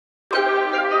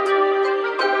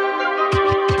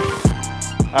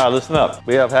Listen up.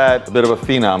 We have had a bit of a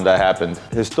phenom that happened.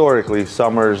 Historically,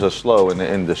 summers are slow in the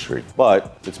industry,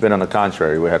 but it's been on the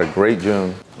contrary. We had a great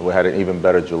June, and we had an even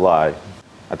better July.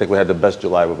 I think we had the best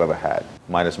July we've ever had,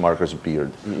 minus Marco's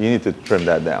beard. You need to trim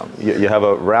that down. You have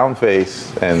a round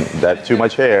face, and that too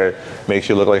much hair makes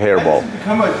you look like a hairball. It's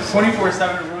become a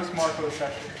 24/7 roast Marco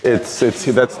session.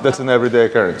 That's an everyday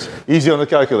occurrence. Easy on the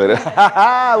calculator.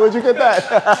 Where'd you get that?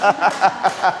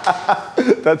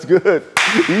 That's good.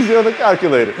 Easy on the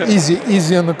calculator.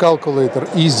 Easy on the calculator,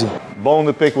 easy. Bone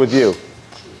to pick with you.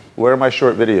 Where are my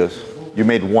short videos? You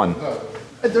made one.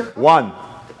 One.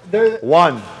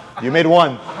 You made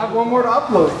one. I have one more to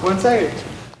upload. 1 second.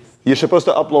 You're supposed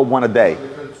to upload one a day.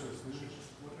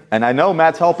 And I know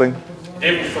Matt's helping.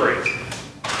 April 3.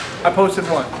 I posted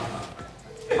one.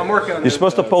 I'm working on it. You're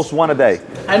supposed to post one a day.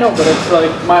 I know, but it's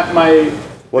like my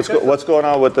What's going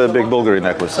on with the big 𝗙𝗰𝗲𝗯𝗆𝗀𝗃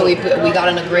necklace? So we got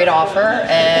in a great offer,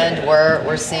 and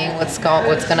we're seeing what's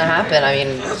gonna happen. I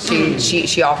mean,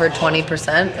 she offered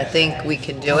 20%. I think we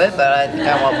could do it, but I think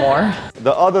I want more.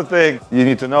 The other thing you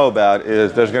need to know about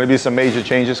is there's going to be some major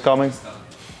changes coming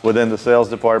within the sales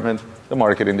department, the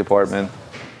marketing department,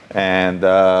 and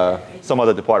some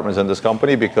other departments in this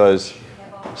company, because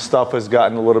stuff has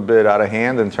gotten a little bit out of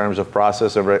hand in terms of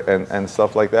process and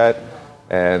stuff like that.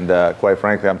 And quite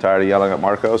frankly, I'm tired of yelling at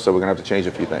Marco, so we're gonna have to change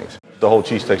a few things. The whole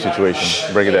cheesesteak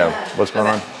situation, break it down. What's going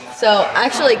on? So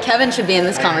actually, Kevin should be in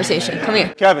this conversation. Come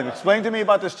here. Kevin, explain to me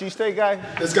about this cheesesteak guy.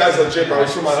 This guy's legit, bro.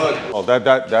 He's from my hood.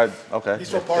 Oh, okay. He's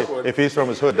from Parkwood. If he's from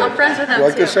his hood, then. I'm friends with him You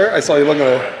like too. this shirt? I saw you looking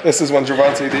at it. This is when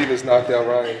𝗙𝗰𝗲𝗄𝗏 Davis knocked out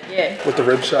Ryan. Yeah. With the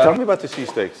rib shot. Tell me about the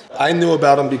cheesesteaks. I knew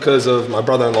about him because of my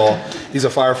brother-in-law. He's a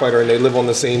firefighter, and they live on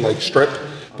the same like strip.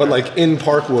 But like in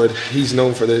Parkwood, he's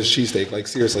known for this cheesesteak. Like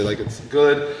seriously, like it's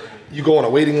good. You go on a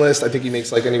waiting list. I think he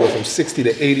makes like anywhere from 60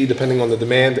 to 80 depending on the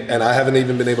demand, and I haven't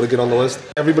even been able to get on the list.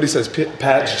 Everybody says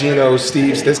Pat's, Gino,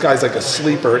 Steve's. This guy's like a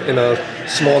sleeper in a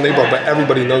small neighborhood, but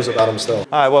everybody knows about him still. All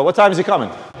right, well, what time is he coming?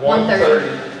 1:30.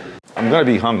 I'm gonna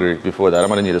be hungry before that. I'm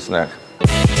gonna need a snack.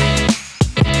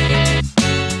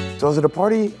 So I was at a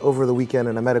party over the weekend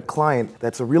and I met a client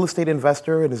that's a real estate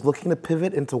investor and is looking to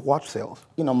pivot into watch sales.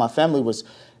 You know, my family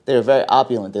they were very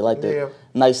opulent. They like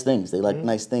nice things. They like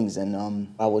nice things. And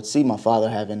I would see my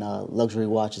father having luxury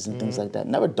watches and things like that. It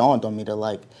never dawned on me to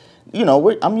like, you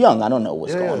know, I'm young. I don't know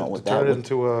what's going on with that. Turn it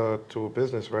into a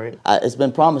business, right? It's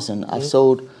been promising. I've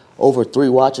sold over 3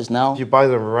 watches now. If you buy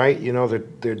them right, you know,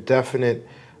 they're definite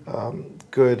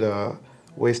good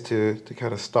ways to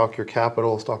kind of stock your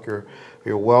capital, stock your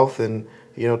wealth, and,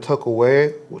 you know, tuck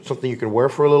away something you can wear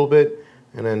for a little bit.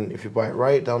 And then if you buy it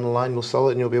right, down the line, you'll sell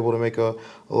it and you'll be able to make a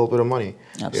little bit of money.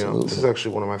 Absolutely. You know, this is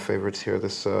actually one of my favorites here.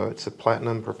 This it's a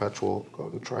platinum perpetual. Go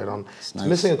and try it on. It's nice.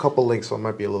 missing a couple links, so it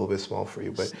might be a little bit small for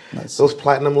you. But nice. those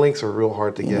platinum links are real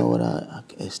hard to get. You know what?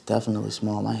 It's definitely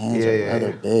small. My hands are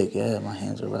rather big. Yeah, my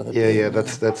hands are rather big. Yeah,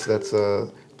 that's it's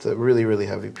a really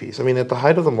heavy piece. I mean, at the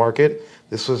height of the market,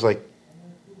 this was like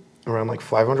around like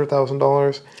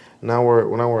 $500,000. Now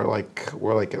we're like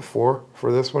at 4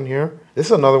 for this one here. This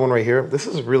is another one right here. This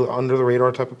is really under the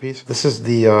radar type of piece. This is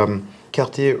the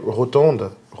quartier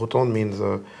rotonde. Rotonde means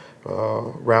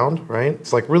round, right?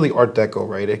 It's like really Art Deco,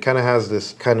 right? It kind of has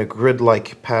this kind of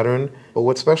grid-like pattern. But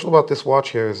what's special about this watch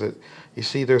here is that you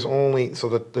see there's only, so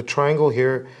the triangle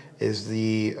here is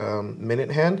the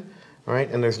minute hand, right?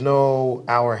 And there's no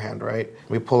hour hand, right?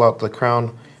 We pull out the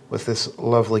crown with this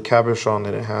lovely cabochon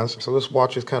that it has. So this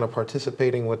watch is kind of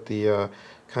participating with the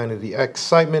kind of the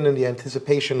excitement and the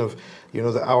anticipation of, you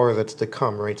know, the hour that's to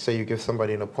come, right? Say you give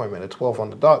somebody an appointment at 12 on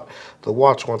the dot, the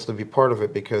watch wants to be part of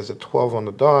it because at 12 on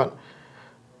the dot,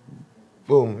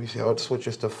 boom, you see how it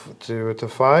switches to 5?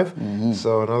 Mm-hmm.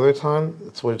 So another time,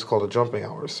 it's what it's called a jumping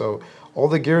hour. So all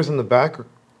the gears in the back are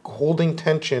holding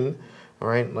tension, all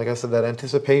right? Like I said, that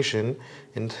anticipation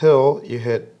until you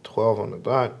hit 12 on the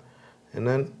dot, and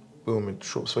then boom, it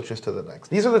switches to the next.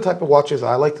 These are the type of watches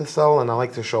I like to sell and I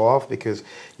like to show off because,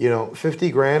 you know,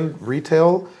 50 grand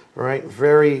retail, right?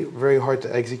 Very hard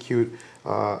to execute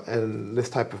and this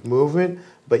type of movement,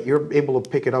 but you're able to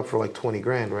pick it up for like 20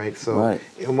 grand, right? So,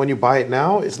 and when you buy it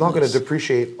now, it's not going to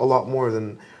depreciate a lot more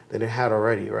than it had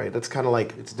already, right? That's kind of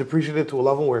like, it's depreciated to a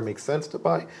level where it makes sense to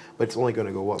buy, but it's only going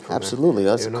to go up from Absolutely,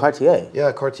 there, that's Cartier.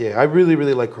 Yeah, Cartier. I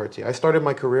really like Cartier. I started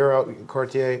my career out in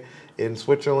Cartier in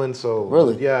Switzerland,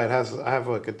 so yeah, I have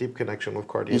like a deep connection with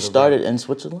Cartier. You started in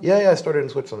Switzerland? Yeah, I started in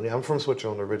Switzerland. Yeah, I'm from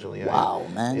Switzerland originally. Yeah. Wow,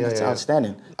 man, that's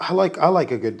outstanding. I like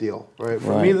a good deal, right?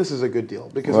 For me, this is a good deal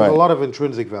because there's a lot of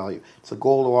intrinsic value. It's a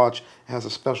gold watch. It has a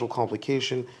special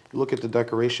complication. You look at the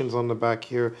decorations on the back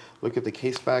here. Look at the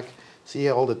case back. See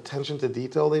all the attention to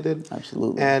detail they did?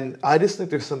 Absolutely. And I just think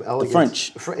there's some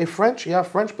elegance. French, yeah,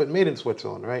 French, but made in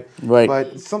Switzerland, right? Right.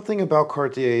 But something about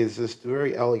Cartier is just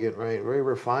very elegant, right? Very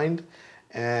refined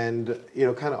and, you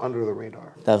know, kind of under the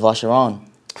radar. That Vacheron.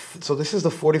 So this is the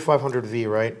 4500V,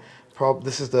 right?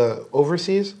 This is the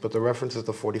overseas, but the reference is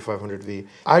the 4500V.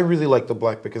 I really like the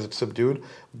black because it's subdued,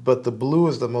 but the blue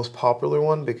is the most popular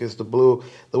one because the blue,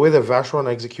 the way that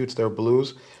Vacheron executes their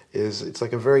blues is it's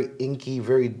like a very inky,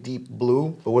 very deep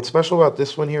blue. But what's special about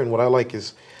this one here and what I like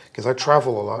is, because I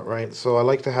travel a lot, right? So I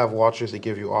like to have watches that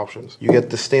give you options. You get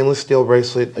the stainless steel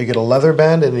bracelet, you get a leather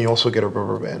band, and you also get a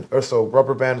rubber band. Or so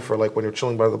rubber band for like when you're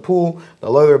chilling by the pool, the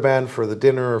leather band for the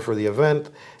dinner or for the event,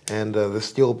 and the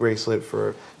steel bracelet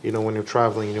for, you know, when you're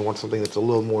traveling and you want something that's a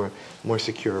little more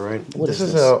secure, right? This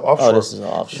is offshore. Oh, this is an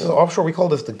offshore. This is offshore. We call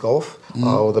this the Gulf,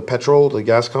 the petrol, the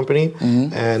gas company,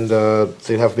 and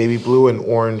they have baby blue and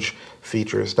orange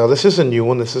features. Now this is a new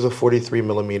one. This is a 43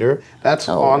 millimeter. That's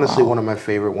honestly one of my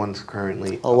favorite ones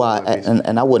currently. Oh wow!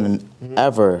 And I wouldn't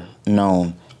ever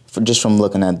known, just from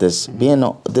looking at this, being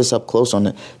this up close on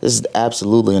it. This is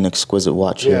absolutely an exquisite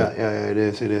watch. Yeah, yeah, it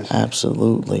is. It is.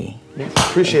 Absolutely.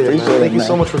 Appreciate it, man. Thank you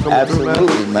so much for coming through, man.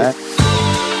 Absolutely, man.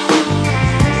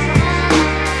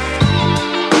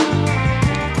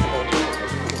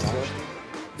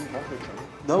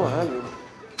 No, I haven't.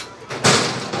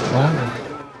 What happened?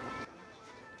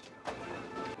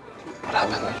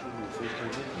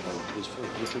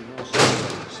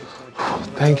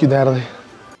 Thank you, Natalie.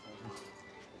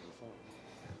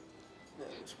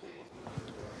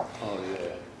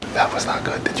 That was not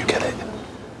good. Did you get it?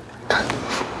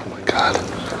 Oh my God.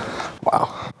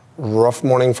 Wow. Rough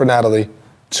morning for Natalie.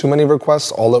 Too many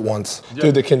requests all at once. Yeah.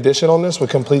 Dude, the condition on this with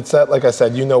complete set, like I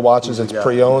said, you know watches, it's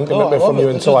pre-owned. Commitment from you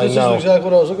until I know. This is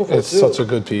exactly what I was looking for. It's such a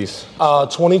good piece.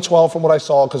 2012 from what I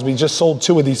saw, because we just sold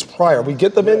 2 of these prior. We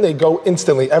get them in, they go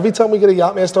instantly. Every time we get a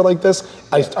Yachtmaster like this,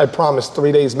 I promise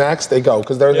 3 days max, they go,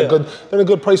 because they're in a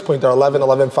good price point. They're 11,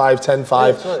 11.5, 10.5.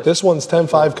 Right. This one's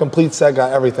 10.5, complete set,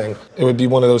 got everything. It would be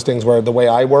one of those things where the way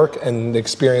I work and the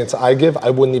experience I give, I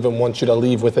wouldn't even want you to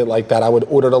leave with it like that. I would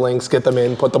order the links, get them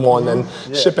in, put them on, then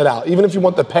ship it out. Even if you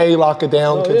want to pay, lock it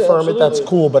down, confirm it, that's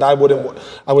cool, but I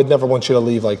would never want you to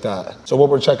leave like that. So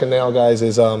what we're checking now, guys,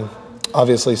 is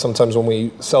obviously sometimes when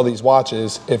we sell these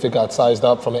watches, if it got sized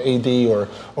up from an AD or a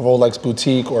Rolex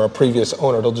boutique or a previous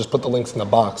owner, they'll just put the links in the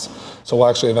box. So we'll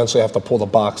actually eventually have to pull the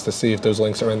box to see if those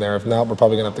links are in there. If not, we're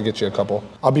probably gonna have to get you a couple.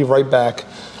 I'll be right back.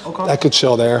 Okay. That could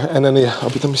chill there. And then,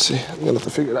 let me see. I'm gonna have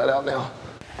to figure that out now.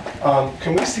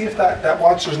 Can we see if that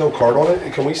watch, there's no card on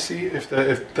it? Can we see if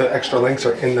the extra links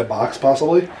are in the box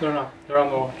possibly? They're not. They're on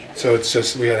the watch. So it's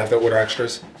just, we gotta have to order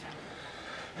extras.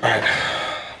 All right.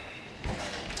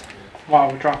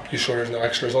 Wow, we dropped. You sure there's no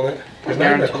extras on it? There's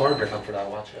not even a card written up for that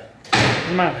watch yet.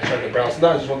 Doesn't matter. I tried to browse. No,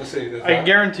 I just wanted to see. I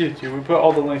guarantee it to you. We put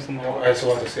all the links in the watch. I just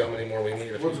wanted to see how many more we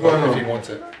need if he wants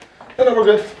it. No, we're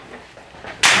good.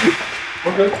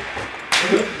 We're good.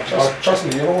 Trust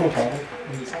me, you don't want a problem.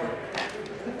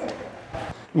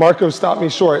 Marco, stop me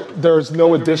short. There's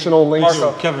no additional links.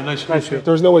 Marco, Kevin, nice to meet you.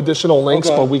 There's no additional links,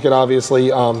 but we could obviously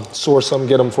source them,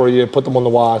 get them for you, put them on the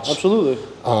watch. Absolutely.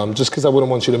 Just because I wouldn't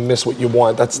want you to miss what you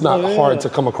want. That's not hard to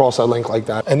come across a link like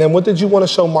that. And then what did you want to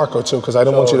show Marco too? Because I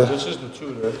don't want you to. This is the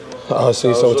 2 there.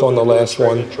 See, so it's on the last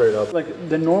one. Like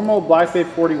the normal Black Bay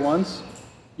 41s,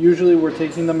 usually we're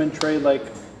taking them in trade like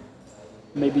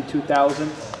maybe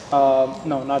 2,000.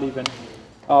 No, not even.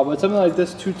 But something like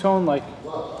this two-tone, like.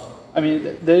 I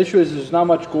mean, the issue is there's not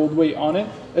much gold weight on it.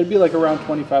 It'd be like around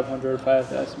 2,500 if I had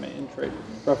to estimate in trade,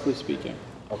 roughly speaking.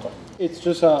 Okay. It's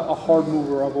just a hard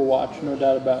mover of a watch, no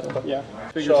doubt about it. Yeah.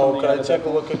 So can I take a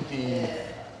look at the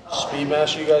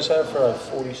Speedmaster you guys have for like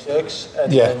 46?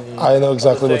 And then I know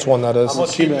exactly which one that is. I'm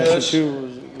gonna keep this.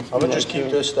 I'm gonna just keep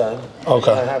this then.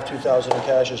 Okay. I have 2,000 in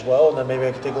cash as well, and then maybe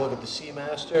I can take a look at the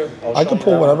Seamaster. I can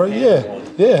pull whatever.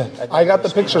 Yeah. I got the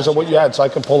pictures of what you had, so I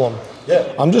can pull them.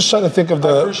 Yeah. I'm just trying to think of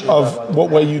what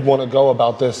way you'd want to go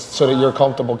about this, so that you're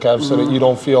comfortable, Kev, so that you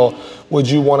don't feel. Would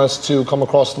you want us to come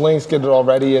across the links, get it all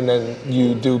ready, and then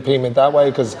you do payment that way?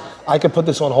 Because I could put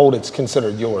this on hold. It's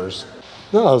considered yours.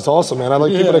 No, it's awesome, man. I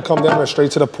like people to come down there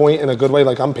straight to the point in a good way.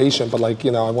 Like, I'm patient, but like,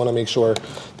 I want to make sure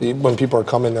when people are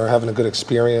coming, they're having a good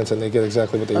experience and they get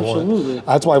exactly what they want.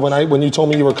 That's why when you told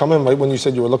me you were coming, right when you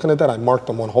said you were looking at that, I marked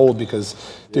them on hold because,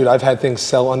 dude, I've had things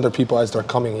sell under people as they're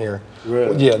coming here.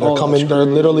 Really? Yeah, they're coming. They're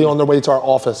literally on their way to our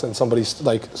office and somebody's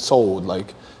like sold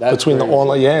between the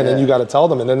online, and then you got to tell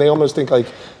them, and then they almost think like,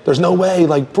 there's no way,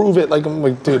 like prove it, like I'm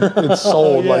like, dude, it's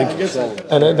sold,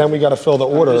 and then we got to fill the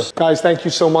order. Guys, thank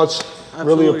you so much.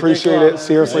 Really appreciate it.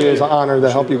 Seriously, it was an honor to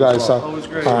help you guys. So,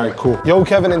 all right, cool. Yo,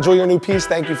 Kevin, enjoy your new piece.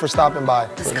 Thank you for stopping by.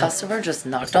 This customer just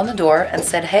knocked on the door and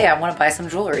said, "Hey, I want to buy some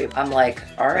jewelry." I'm like,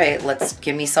 "All right, let's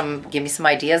give me some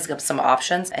ideas, give some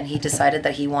options." And he decided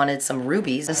that he wanted some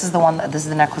rubies. This is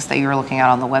the necklace that you were looking at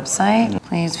on the website.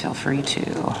 Please feel free to.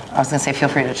 I was gonna say feel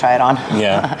free to try it on.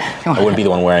 Yeah, I wouldn't be the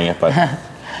one wearing it, but.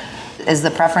 Is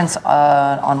the preference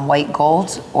on white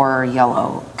gold or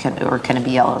yellow? Can it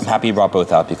be yellow? I'm happy you brought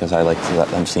both out because I like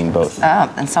I'm seeing both.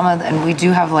 And we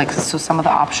do have some of the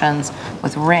options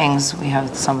with rings. We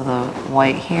have some of the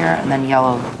white here and then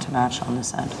yellow to match on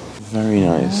this end. Very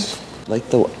nice. I like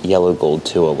the yellow gold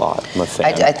too a lot. I'm a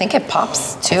fan. I think it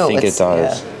pops too. I think it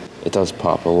does. Yeah. It does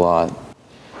pop a lot.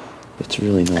 It's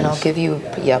really nice. And I'll give you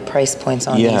price points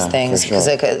on these things because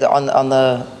on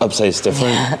the website it's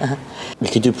different. We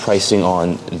could do pricing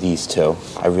on these two.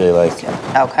 I really like.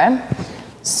 Okay.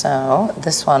 So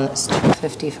this one is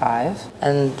 $255,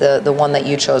 and the one that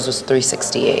you chose was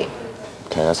 $368.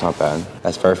 Okay, that's not bad.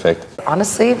 That's perfect.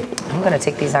 Honestly, I'm gonna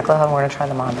take these necklaces and we're gonna try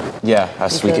them on. Yeah,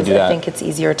 we could do that. I think it's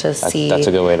easier to see. That's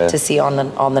a good way to see on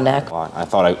the neck. I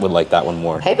thought I would like that one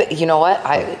more. Hey, but you know what?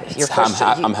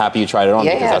 I'm happy you tried it on.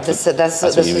 Yeah, this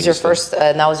was your first,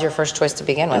 and that was your first choice to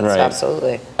begin with. Right. So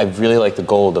absolutely. I really like the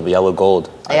gold, the yellow gold.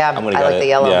 Yeah, I like the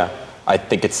yellow. Yeah, I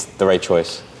think it's the right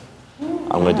choice.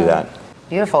 I'm gonna do that.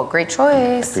 Beautiful, great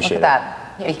choice. Appreciate Look at that.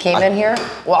 He came in here,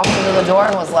 walked into the door,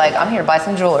 and was like, "I'm here to buy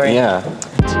some jewelry." Yeah.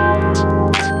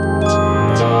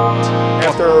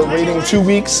 After waiting 2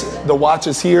 weeks, the watch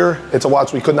is here. It's a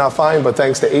watch we could not find, but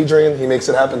thanks to Adrian, he makes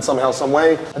it happen somehow, some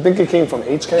way. I think it came from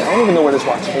HK. I don't even know where this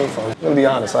watch came from. I'm gonna be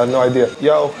honest, I have no idea.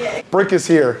 Yo, Brick is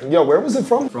here. Yo, where was it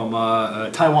from? From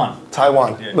Taiwan.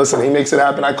 Taiwan. Yeah. Listen, he makes it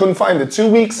happen. I couldn't find it. 2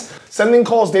 weeks, sending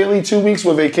calls daily, 2 weeks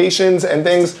with vacations and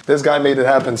things. This guy made it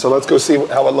happen. So let's go see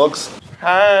how it looks.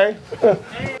 Hi.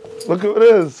 Look who it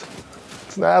is.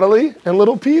 It's Natalie and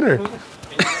little Peter.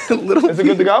 Is it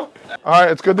good to go? All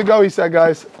right, it's good to go, he said,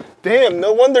 guys. Damn,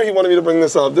 no wonder he wanted me to bring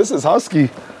this up. This is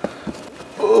husky.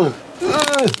 Ugh.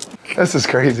 This is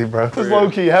crazy, bro. This is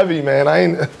low-key heavy, man.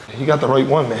 You got the right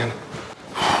one, man.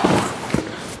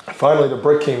 Finally, the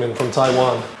brick came in from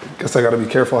Taiwan. Guess I gotta be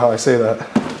careful how I say that.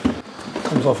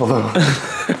 Comes off a little.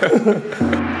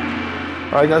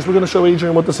 All right, guys, we're gonna show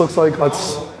Adrian what this looks like.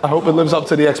 I hope it lives up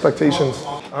to the expectations.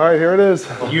 All right, here it is.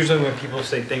 Usually when people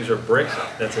say things are bricks,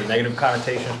 that's a negative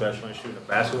connotation, especially when shooting a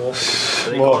basketball.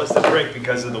 So they call us the brick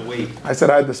because of the weight. I said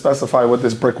I had to specify what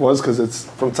this brick was because it's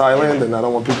from Thailand and I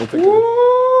don't want people thinking.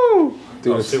 Woo!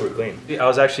 Dude, it's super clean. I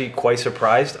was actually quite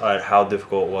surprised at how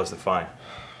difficult it was to find.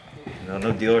 You know,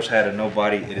 no dealers had it,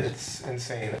 nobody. It's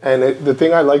insane. And the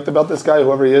thing I liked about this guy,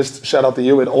 whoever he is, shout out to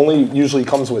you, it only usually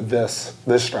comes with this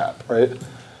strap, right?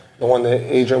 The one that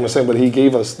Adrian was saying, but he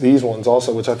gave us these ones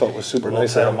also, which I thought was super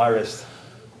nice. On my wrist.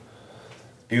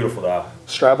 Beautiful though.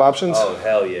 Strap options? Oh,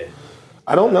 hell yeah.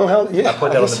 I don't know how, yeah. I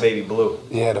put that on the baby blue.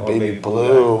 Yeah, the baby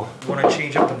blue. You want to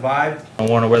change up the vibe? I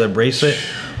want to wear the bracelet.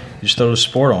 You just throw the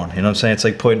sport on. You know what I'm saying? It's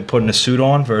like putting a suit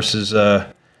on versus...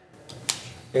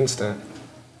 Instant.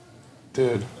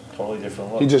 Dude. Totally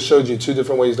different look. He just showed you 2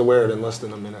 different ways to wear it in less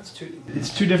than a minute.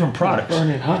 It's 2 different products.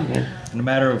 Burning hot, man. In a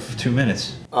matter of 2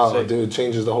 minutes. Oh, so, dude,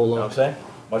 changes the whole look. You know what I'm saying?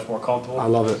 Much more comfortable. I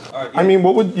love it. Right, yeah. I mean,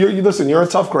 what would you listen? You're a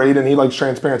tough grade, and he likes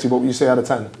transparency. What would you say out of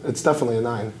 10? It's definitely a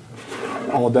 9.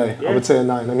 All day. Yeah. I would say a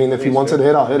 9. I mean, if he wants it to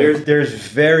hit, I'll hit it. There's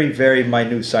very, very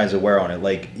minute signs of wear on it.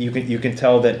 Like you can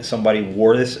tell that somebody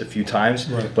wore this a few times,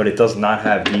 right, but it does not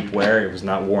have deep wear. It was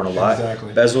not worn a lot.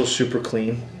 Exactly. Bezel's super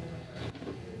clean.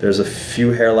 There's a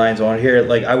few hairlines on here.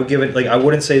 Like I would give it, like I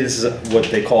wouldn't say this is what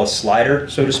they call a slider,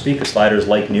 so to speak. A slider is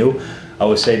like new. I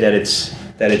would say that it's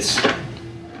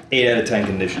 8 out of 10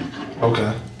 condition.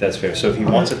 Okay. That's fair. So if he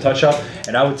wants a touch up,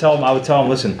 and I would tell him,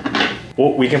 listen,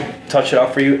 well, we can touch it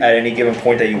up for you at any given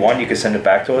point that you want. You can send it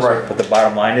back to us. Right. But the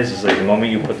bottom line is like the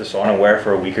moment you put this on and wear it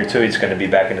for a week or 2, it's going to be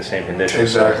back in the same condition.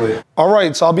 Exactly. So. All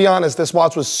right, so I'll be honest, this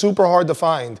watch was super hard to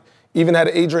find. Even had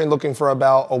Adrian looking for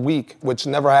about a week, which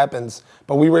never happens.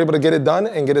 But we were able to get it done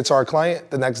and get it to our client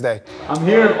the next day. I'm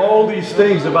hearing all these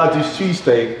things about this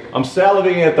cheesesteak. I'm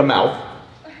salivating at the mouth.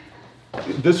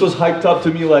 This was hyped up to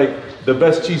me like the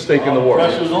best cheesesteak in the world.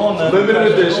 Pressure's on, man.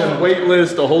 Limited edition, wait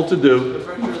list, the whole to-do.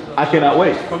 I cannot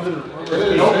wait.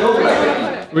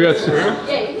 We got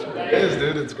it is,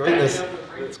 dude. It's greatness.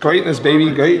 It's greatness,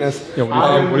 baby. Greatness. Yeah,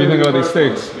 what do you think about these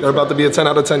steaks? They're about to be a 10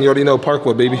 out of 10. You already know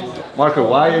Parkwood, baby. Marco,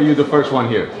 why are you the first one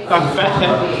here? I'm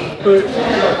fat.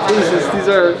 These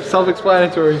are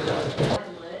self-explanatory.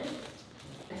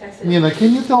 Nina,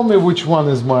 can you tell me which one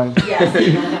is mine?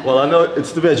 Well, I know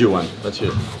it's the veggie one. That's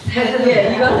it.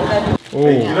 Yeah, you got the veggie.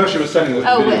 Hey, you know she was sending this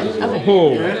video.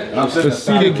 Oh, I'm sitting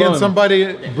seated Can bun.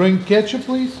 somebody bring ketchup,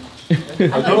 please?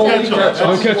 No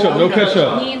ketchup, no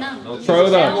ketchup. Try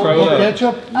it out, try No it out.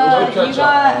 ketchup? You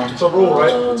got It's a rule,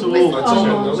 right? It's a rule. That's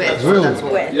all. with. Really? That's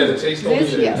with. Yeah, the taste don't be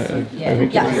Yes. there. Yes.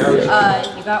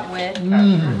 You got with.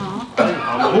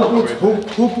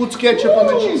 Who puts ketchup on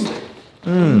the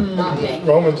cheesesteak?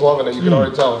 Roman's loving it. You can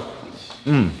already tell.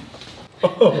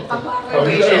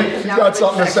 He's got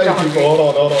something to say, people.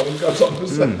 Hold on. He's got something to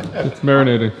say. It's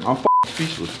marinating. I'm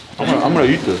speechless. I'm gonna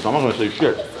eat this. I'm not gonna say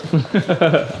shit.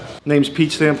 Name's Pete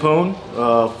Stampone,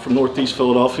 from Northeast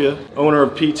Philadelphia. Owner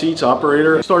of Pete's Eats,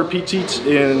 operator. I started Pete's Eats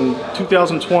in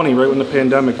 2020, right when the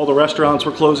pandemic. All the restaurants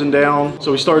were closing down.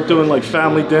 So we started doing like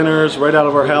family dinners right out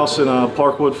of our house in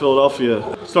Parkwood, Philadelphia.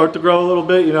 Started to grow a little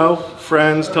bit, you know,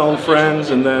 friends telling friends,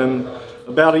 and then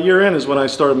about a year in is when I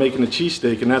started making the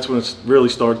cheesesteak, and that's when it really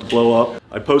started to blow up.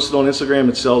 I posted on Instagram,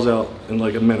 it sells out in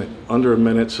like a minute, under a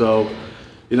minute. So,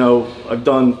 you know, I've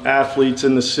done athletes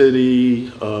in the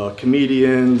city,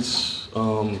 comedians,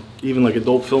 even like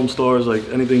adult film stars, like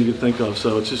anything you could think of.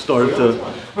 So it just started to.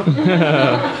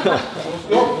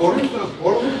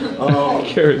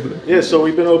 Yeah, so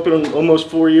we've been open almost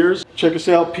 4 years. Check us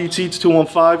out, Pete's Eats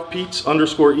 215,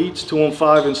 Pete's_Eats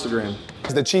 215 Instagram.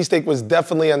 The cheesesteak was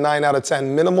definitely a 9 out of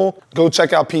 10 minimal. Go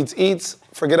check out Pete's Eats.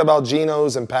 Forget about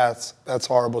Geno's and Pat's. That's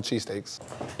horrible cheesesteaks.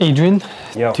 Adrian,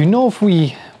 Yo. do you know if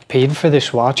we paid for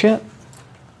this watch yet?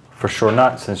 For sure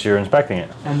not, since you're inspecting it.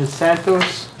 And the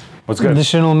Santos. What's good? This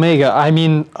is an Omega. I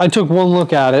mean, I took one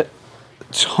look at it.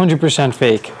 It's 100%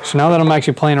 fake. So now that I'm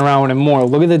actually playing around with it more,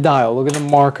 look at the dial. Look at the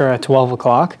marker at 12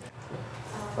 o'clock.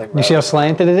 You see how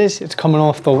slanted it is? It's coming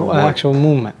off the actual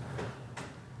movement.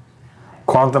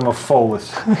 Quantum of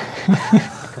Solace.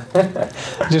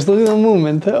 Just look at the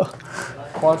movement, too.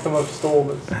 Quantum of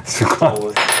Stolus.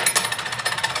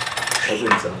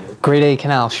 Grade A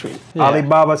Canal Street. Yeah.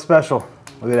 Alibaba special.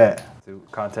 Look at that. To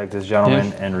contact this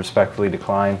gentleman and respectfully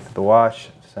decline the watch,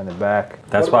 send it back.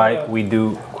 That's why we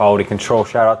do quality control.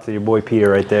 Shout out to your boy Peter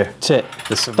right there. That's it.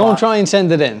 Don't try and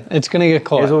send it in. It's going to get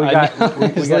caught. Here's what we got.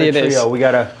 We got a trio. We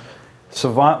got a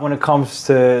savant when it comes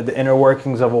to the inner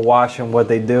workings of a watch and what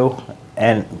they do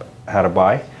and how to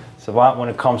buy. Savant when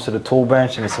it comes to the tool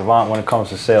bench, and a savant when it comes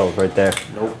to sales right there.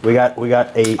 Nope. We got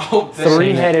a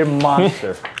three-headed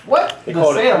monster. What? They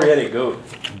call it a three-headed goat.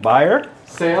 Buyer?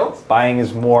 Sales? Buying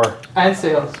is more. And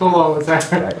sales. Hold on, what's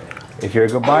that? Right. If you're a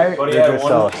good buyer, you're a good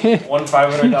seller. One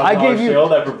 $500,000 sale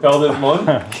that propelled his month.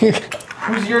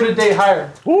 Who's year-to-date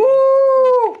higher?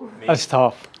 Woo! That's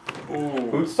tough.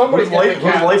 Somebody who's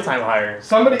lifetime higher?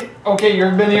 Somebody. Okay,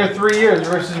 you've been here 3 years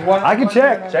versus one. I can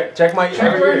check. Check my Check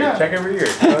every right year. now. Check every year.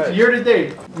 Year to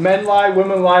date, men lie,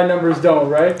 women lie, numbers don't,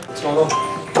 right? What's going on?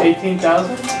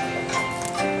 18,000.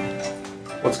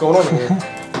 What's going on here?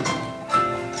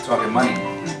 Talking money.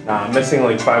 Nah, I'm missing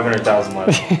like 500,000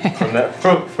 left from that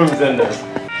from Zendesk.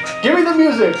 Give me the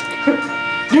music.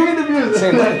 Give me the music.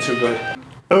 Saying that too good.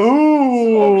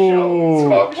 Ooh!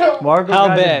 Marco How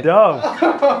got bad? the dub.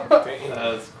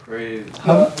 That's crazy.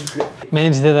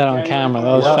 Mans did that on camera.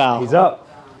 That was foul. He's up.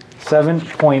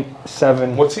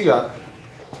 7.7. What's he got?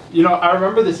 You know, I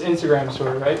remember this Instagram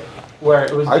story, right? Where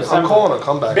it was I'm December. calling a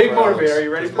comeback. Big for motivator. Alex. Are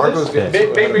you ready for Marco's this?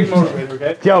 getting Big motivator,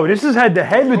 okay? Yo, this is head to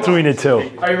head between the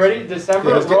two. Are you ready? December,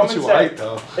 Yeah, it's getting Roman too said, hype,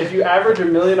 though. if you average $1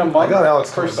 million a month got Alex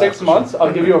for coming 6 back. months,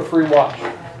 I'll give you a free watch.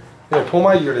 Yeah, pull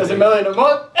my year to That's $1 date. million a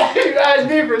month. You asked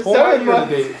me for Pull my 7 year to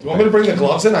months. date. You want me to bring the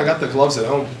gloves in? I got the gloves at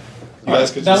home. You guys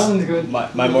could That just. one's good. My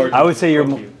margins. I would say you're.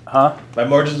 Huh? My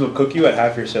margins will cook you at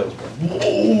half your sales, bro.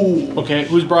 Okay,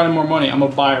 who's brought in more money? I'm a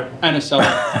buyer and a seller.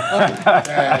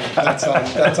 That's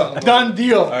on. Done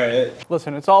deal. All right.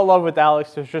 Listen, it's all love with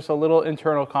Alex. There's just a little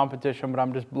internal competition, but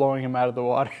I'm just blowing him out of the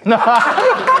water.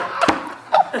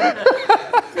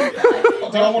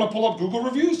 Do y'all want to pull up Google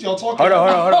reviews? Y'all talking? Hold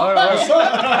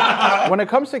on. When it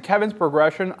comes to Kevin's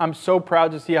progression, I'm so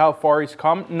proud to see how far he's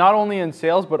come, not only in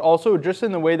sales, but also just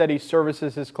in the way that he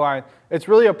services his client. It's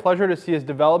really a pleasure to see his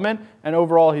development, and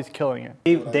overall, he's killing it.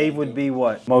 Dave would be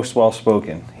what? Most well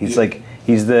spoken. He's like,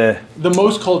 he's the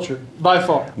most cultured, by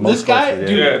far. This guy, cultured,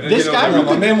 dude, yeah. this guy,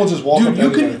 My man will just walk dude, up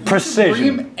you anywhere. can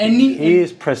precision. bring him any. He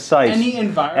is precise. Any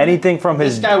environment. Anything from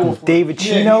This his guy will David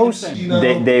yeah, Chinos. he's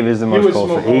Dave is the He most was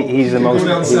cultured. smoking. He's the most. go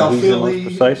down He's South the most Philly.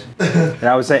 precise. And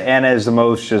I would say Anna is the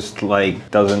most just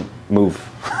like doesn't move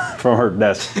from her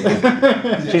desk.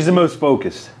 She's the most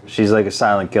focused. She's like a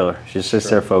silent killer. She just sits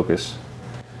there focused.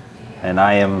 And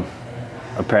I am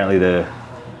apparently the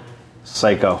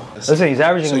psycho. Listen, he's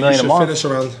averaging So $1 you million a should month. finish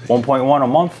around. 1.1 a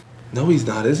month. No, he's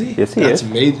not, is he? Yes, he That's is.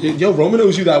 major. Yo, Roman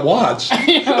owes you that watch.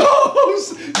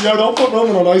 Yo, don't put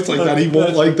Roman on ice like that. He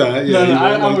won't like that.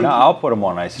 Yeah, No, I'll put him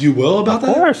on ice. You will about that?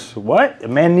 Of course. What? A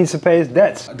man needs to pay his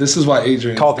debts. This is why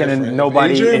Adrian's talking to different.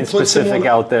 nobody Adrian in specific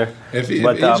out there. If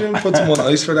Adrian puts him on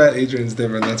ice for that, Adrian's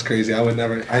different. That's crazy. I would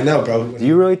never. I know, bro. Do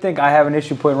you really think I have an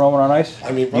issue putting Roman on ice?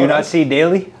 I mean, bro, do you not see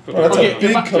daily? Bro, that's a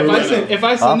big commitment. If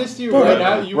I send this to you right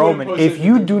now, you Roman, if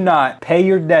you do not pay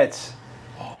your debts,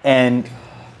 and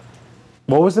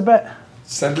what was the bet?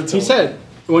 Send it to him. He said,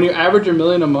 when you average $1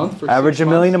 million a month for average $1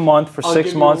 million a month for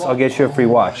 6 months, I'll get you a free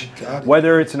watch.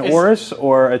 Whether it's an Oris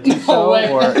or a Tissot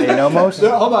or a Nomos.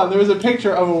 Hold on, there was a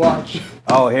picture of a watch.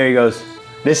 Oh, here he goes.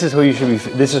 This is who you should be.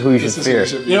 This is who you should fear.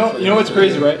 You know what's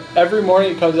crazy, right? Every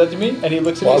morning he comes up to me and he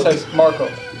looks at me and says, Marco.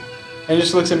 And he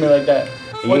just looks at me like that.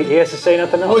 He has to say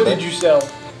nothing else. What did you sell?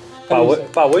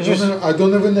 What'd you sell? I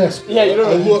don't even ask. Yeah, you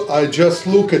don't. I just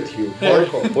look at you,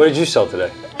 Marco. What did you sell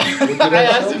today? I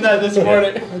asked him that this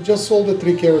morning. I just sold a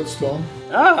 3-carat stone.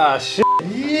 Ah, shit.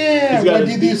 Yeah, what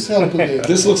did you sell today?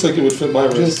 This looks like it would fit my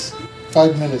wrist. Just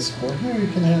 5 minutes ago. Here, you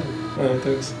can have it. Oh,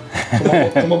 thanks.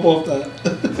 Come up off that.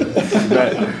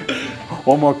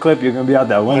 One more clip, you're gonna be out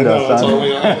that window, I know, son. I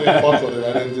only buckled it.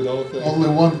 I didn't do the whole thing. Only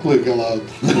one click allowed.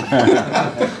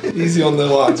 Easy on the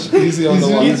watch. Easy on the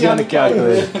watch. Easy on the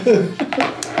calculator.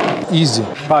 Easy.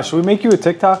 Pa, should we make you a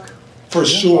TikTok? For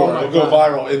sure. We'll go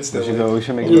viral instantly. We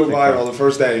should make we'll you a go TikTok. viral the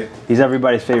first day. He's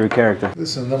everybody's favorite character.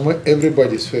 Listen, I'm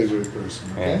everybody's favorite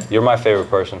person. Okay? Yeah, you're my favorite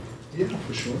person. Yeah,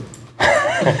 for sure.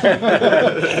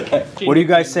 What do you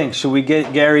guys think? Should we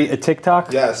get Gary a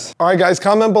TikTok? Yes. All right, guys,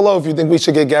 comment below if you think we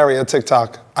should get Gary a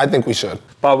TikTok. I think we should.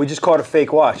 Bob, we just caught a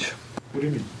fake watch. What do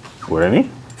you mean? What do I mean?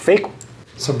 Fake.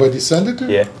 Somebody sent it to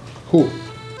you? Yeah. Who?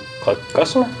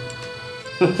 Customer?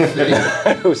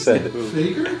 Who said it?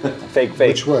 Faker? Fake.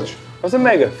 Which watch? It was a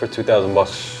Mega for $2,000.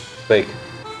 Fake.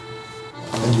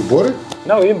 And you bought it?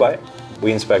 No, we didn't buy it.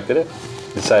 We inspected it.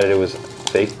 Decided it was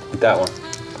fake. That one.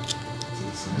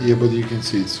 Yeah, but you can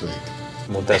see it's fake.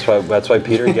 Well, that's why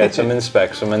Peter gets them,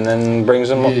 inspects them, and then brings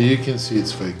them. Yeah, you can see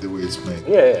it's fake the way it's made.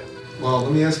 Yeah. Well,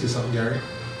 let me ask you something, Gary.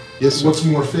 Yes, sir. What's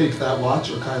more fake, that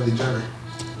watch or Kylie Jenner?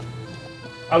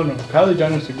 I don't know. Kylie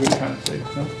Jenner's a good kind of fake.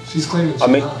 No? She's claiming she's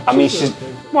not.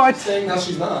 What? Saying now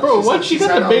she's not. Bro, what? She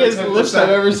got the biggest lips I've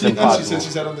ever seen. And she said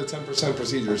she's had under 10%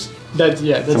 procedures. That's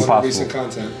impossible. Recent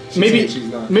content.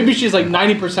 Maybe she's like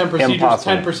 90% procedures,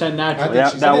 Impossible. 10% natural. Yeah, I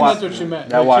think that's what she meant.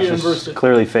 That Like, watch she inversed is it.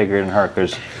 clearly faker than her,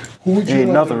 because Who would you ain't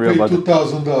rather nothing real pay about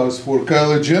it. $2,000 for,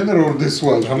 Kylie Jenner or this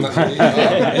watch? I'm not,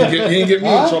 you ain't get me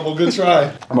in trouble. Good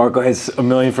try. Marco hits $1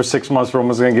 million for 6 months.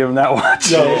 Roman's gonna give him that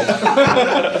watch. Yo,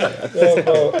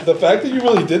 bro, the fact that you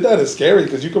really did that is scary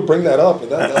because you could bring that up,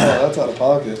 and that's out of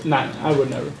pocket. Nah, I would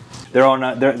never. They're on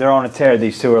a tear.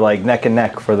 These two are like neck and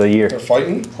neck for the year. They're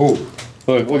fighting? Who?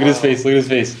 Look at his face. Look at his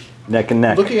face. Neck and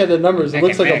neck. Looking at the numbers, it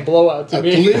looks like a blowout to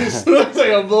me. least- It looks like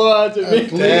a blowout to me.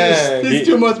 He's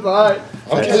 2 months behind.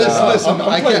 Okay, Listen,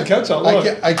 I'm playing catch up.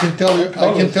 I can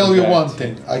tell you one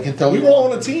thing. I can tell We you. were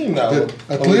all on a team now. That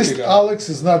at least Alex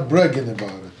is not bragging about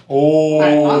it.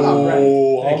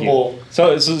 Oh, humble.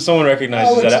 So someone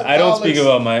recognizes Alex- that. I don't speak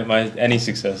Alex- about my any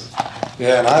success.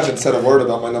 Yeah, and I haven't said a word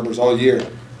about my numbers all year.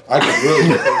 I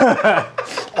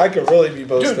could really be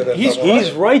boasted. Dude,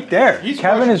 He's right there.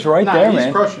 Kevin is right there, man.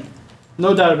 He's crushing.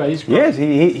 No doubt about it. He's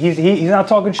crushing. Yes, he's not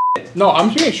talking shit. No,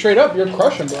 I'm saying straight up, you're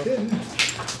crushing, bro.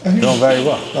 Doing very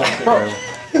well. I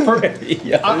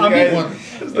mean,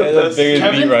 The biggest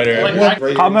beat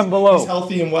writer. Comment below. He's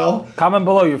healthy and well. Comment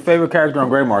below your favorite character on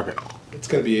Gray Market. It's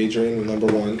gonna be Adrian with number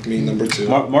 1, me number 2.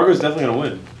 Marco's definitely gonna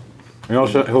win. You know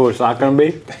who it's not going to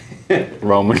be?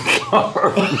 Roman.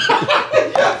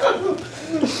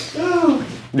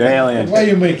 The alien. Why are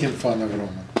you making fun of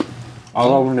Roman? I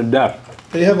love him to death.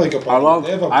 They have like a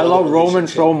brother. I love Roman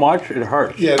so much it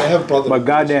hurts. Yeah, they have brother. But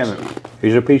goddamn it,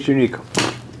 he's a piece unique.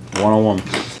 101.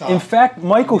 In fact,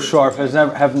 Michael Sharf has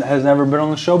never been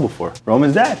on the show before.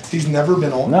 Roman's dad. He's never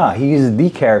been on. Nah, he's the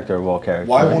character of all characters.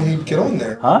 Why won't he get on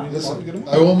there? Huh?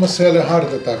 I almost had a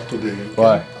heart attack today.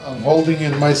 Why? I'm holding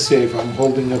in my safe, I'm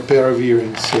holding a pair of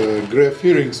earrings, graph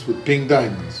earrings with pink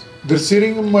diamonds. They're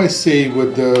sitting in my safe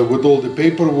with all the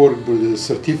paperwork, with the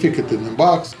certificate in the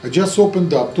box. I just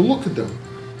opened up to look at them.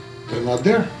 They're not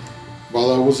there.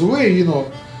 While I was away,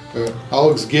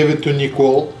 Alex gave it to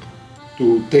Nicole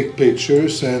to take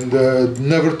pictures and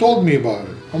never told me about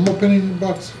it. I'm opening the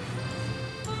box.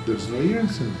 There's no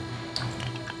earrings in there.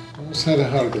 Almost had a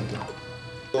heart attack.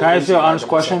 Can I ask you an honest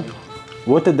question?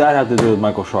 What did that have to do with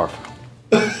Michael Sharf?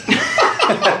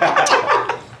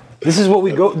 This is what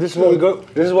we go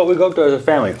through as a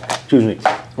family. Excuse me.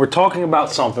 We're talking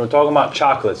about something. We're talking about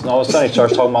chocolates, and all of a sudden he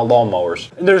starts talking about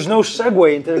lawnmowers. And there's no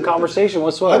segue into the conversation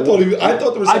whatsoever. I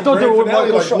thought there was some grand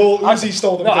finale, like Lil Uzi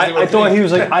stole them. No, I thought he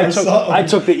was like, I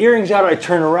took the earrings out, I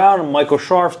turned around, and Michael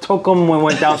Sharf took them and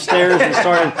went downstairs and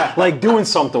started like doing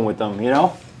something with them, you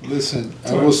know? Listen,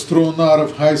 I was thrown out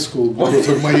of high school because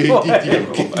of my ADD.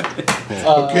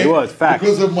 Okay? It was, fact.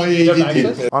 Because of my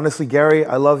ADD. Honestly, Gary,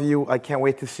 I love you. I can't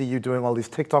wait to see you doing all these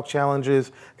TikTok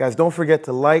challenges. Guys, don't forget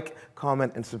to like,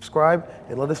 comment, and subscribe,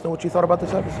 and let us know what you thought about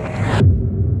this episode.